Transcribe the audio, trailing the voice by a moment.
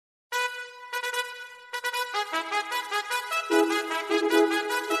Good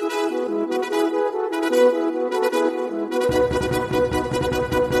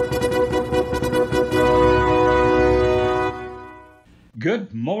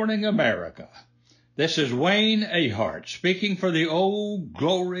morning, America. This is Wayne Ahart speaking for the Old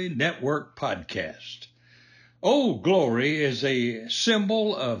Glory Network podcast. Old Glory is a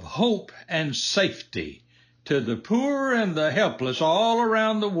symbol of hope and safety to the poor and the helpless all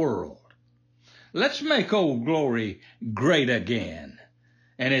around the world. Let's make Old Glory great again,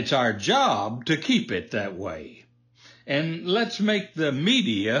 and it's our job to keep it that way. And let's make the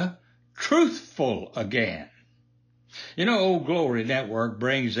media truthful again. You know, Old Glory Network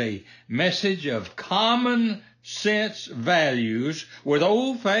brings a message of common sense values with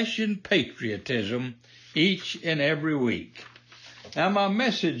old-fashioned patriotism each and every week. Now, my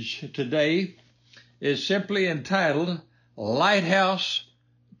message today is simply entitled Lighthouse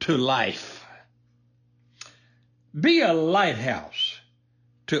to Life. Be a lighthouse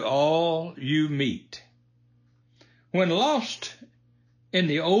to all you meet. When lost in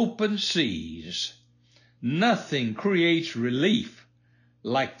the open seas, nothing creates relief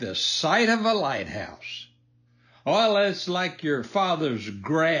like the sight of a lighthouse. Well, it's like your father's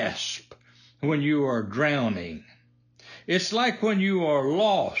grasp when you are drowning. It's like when you are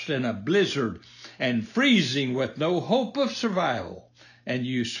lost in a blizzard and freezing with no hope of survival, and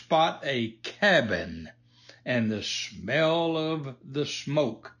you spot a cabin and the smell of the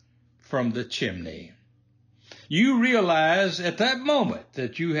smoke from the chimney. You realize at that moment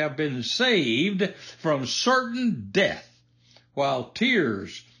that you have been saved from certain death while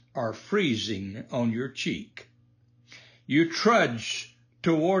tears are freezing on your cheek. You trudge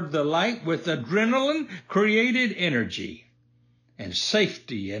toward the light with adrenaline-created energy and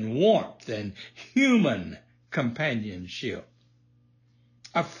safety and warmth and human companionship.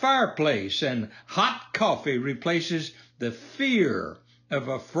 A fireplace and hot coffee replaces the fear of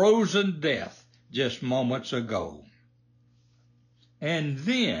a frozen death just moments ago. And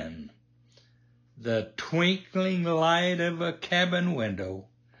then the twinkling light of a cabin window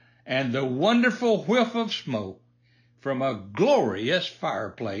and the wonderful whiff of smoke from a glorious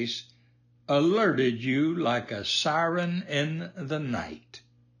fireplace alerted you like a siren in the night.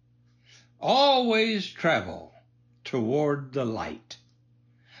 Always travel toward the light,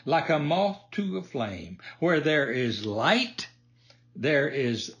 like a moth to a flame. Where there is light, there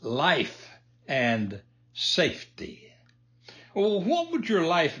is life and safety. Well, what would your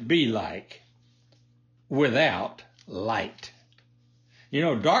life be like without light? You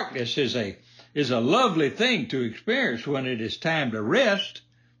know, darkness is a lovely thing to experience when it is time to rest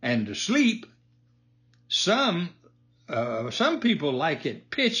and to sleep. Some people like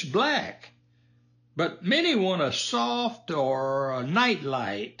it pitch black, but many want a soft or a night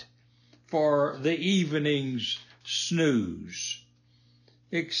light for the evening's snooze.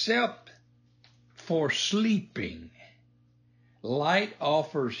 Except for sleeping, light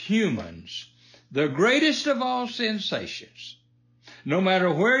offers humans the greatest of all sensations. No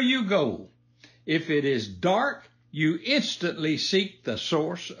matter where you go, if it is dark, you instantly seek the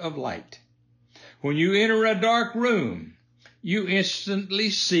source of light. When you enter a dark room, you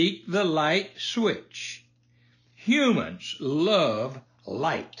instantly seek the light switch. Humans love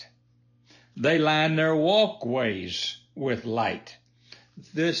light. They line their walkways with light.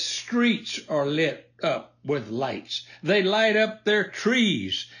 The streets are lit up with lights. They light up their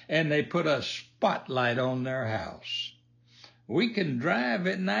trees, and they put a spotlight on their house. We can drive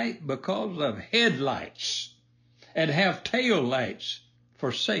at night because of headlights and have tail lights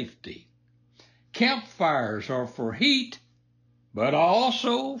for safety. Campfires are for heat, but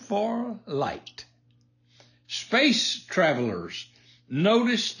also for light. Space travelers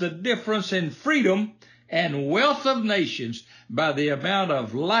notice the difference in freedom and wealth of nations by the amount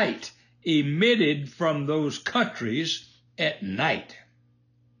of light emitted from those countries at night.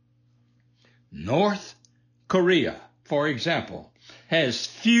 North Korea, for example, has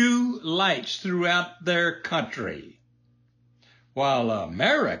few lights throughout their country, while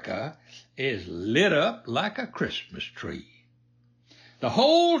America is lit up like a Christmas tree. The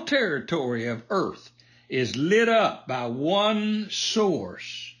whole territory of Earth is lit up by one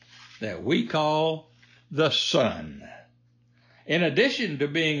source that we call the sun. In addition to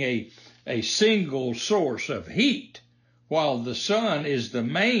being a single source of heat, while the sun is the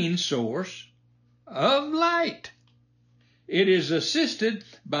main source of light. It is assisted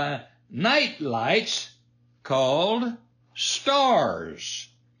by night lights called stars,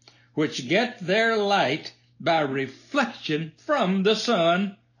 which get their light by reflection from the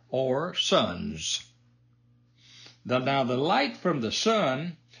sun or suns. Now, the light from the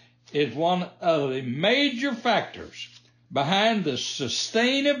sun is one of the major factors behind the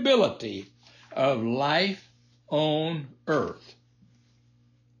sustainability of life on earth.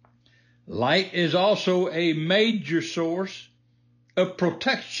 Light is also a major source of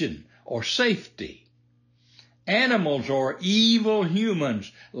protection or safety. Animals or evil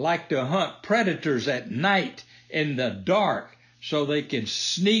humans like to hunt predators at night in the dark so they can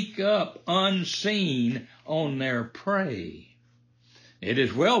sneak up unseen on their prey. It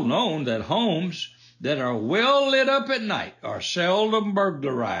is well known that homes that are well lit up at night are seldom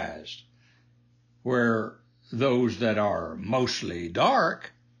burglarized, where those that are mostly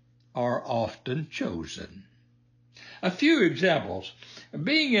dark are often chosen. A few examples.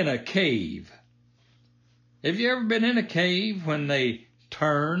 Being in a cave. Have you ever been in a cave when they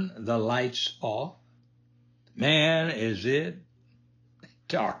turn the lights off? Man, is it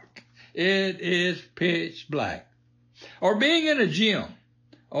dark. It is pitch black. Or being in a gym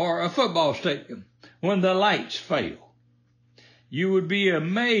or a football stadium when the lights fail. You would be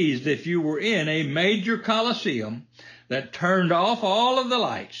amazed if you were in a major coliseum that turned off all of the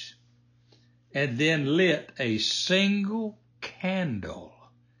lights and then lit a single candle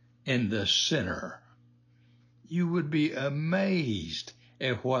in the center. You would be amazed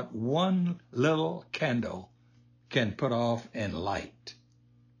at what one little candle can put off in light.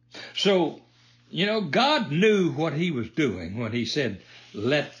 So, God knew what he was doing when he said,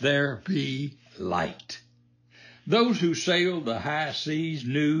 "Let there be light." Those who sailed the high seas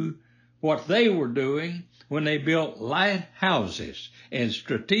knew what they were doing when they built lighthouses in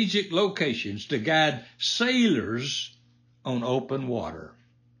strategic locations to guide sailors on open water.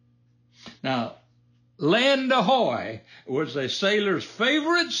 Now, land ahoy was a sailor's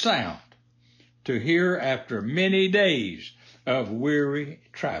favorite sound to hear after many days of weary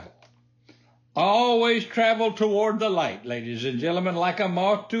travel. Always travel toward the light, ladies and gentlemen, like a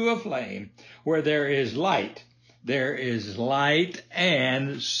moth to a flame. Where there is light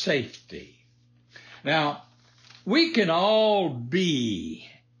and safety. Now, we can all be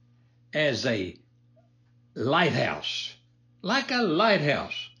as a lighthouse, like a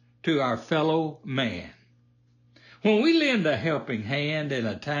lighthouse to our fellow man. When we lend a helping hand in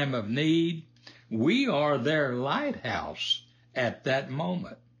a time of need, we are their lighthouse at that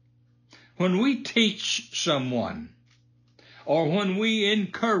moment. When we teach someone, or when we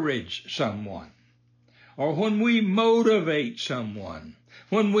encourage someone, or when we motivate someone,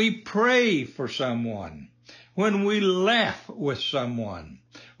 when we pray for someone, when we laugh with someone,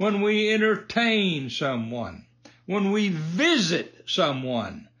 when we entertain someone, when we visit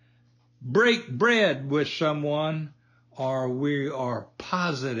someone, break bread with someone, or we are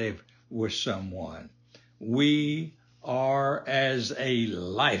positive with someone, we are as a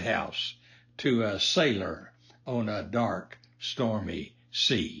lighthouse to a sailor on a dark, stormy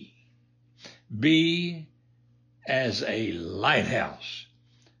sea. Be as a lighthouse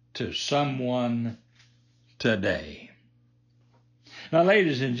to someone today. Now,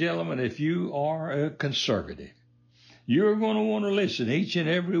 ladies and gentlemen, if you are a conservative, you're going to want to listen each and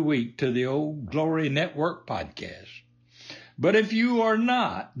every week to the Old Glory Network podcast. But if you are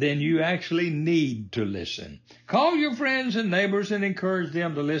not, then you actually need to listen. Call your friends and neighbors and encourage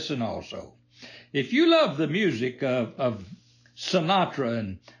them to listen also. If you love the music of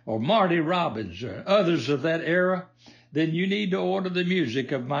Sinatra or Marty Robbins or others of that era, then you need to order the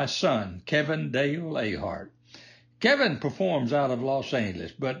music of my son, Kevin Dale Ahart. Kevin performs out of Los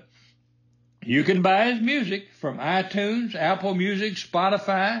Angeles, but you can buy his music from iTunes, Apple Music,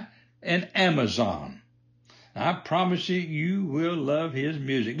 Spotify, and Amazon. I promise you will love his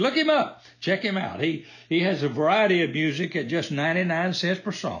music. Look him up. Check him out. He has a variety of music at just 99 cents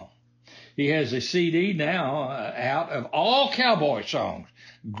per song. He has a CD now out of all cowboy songs.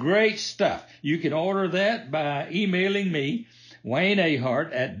 Great stuff. You can order that by emailing me, Wayne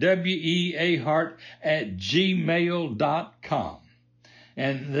Ahart, at weahart@gmail.com.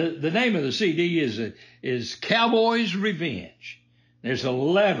 And the name of the CD is Cowboy's Revenge. There's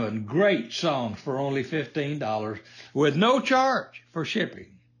 11 great songs for only $15 with no charge for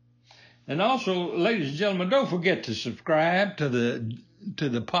shipping. And also, ladies and gentlemen, don't forget to subscribe to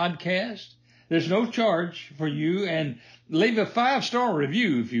the podcast. There's no charge for you, and leave a 5-star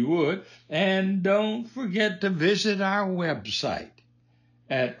review if you would. And don't forget to visit our website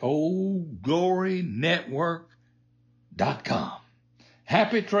at oldglorynetwork.com.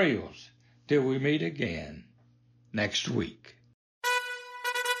 Happy trails till we meet again next week.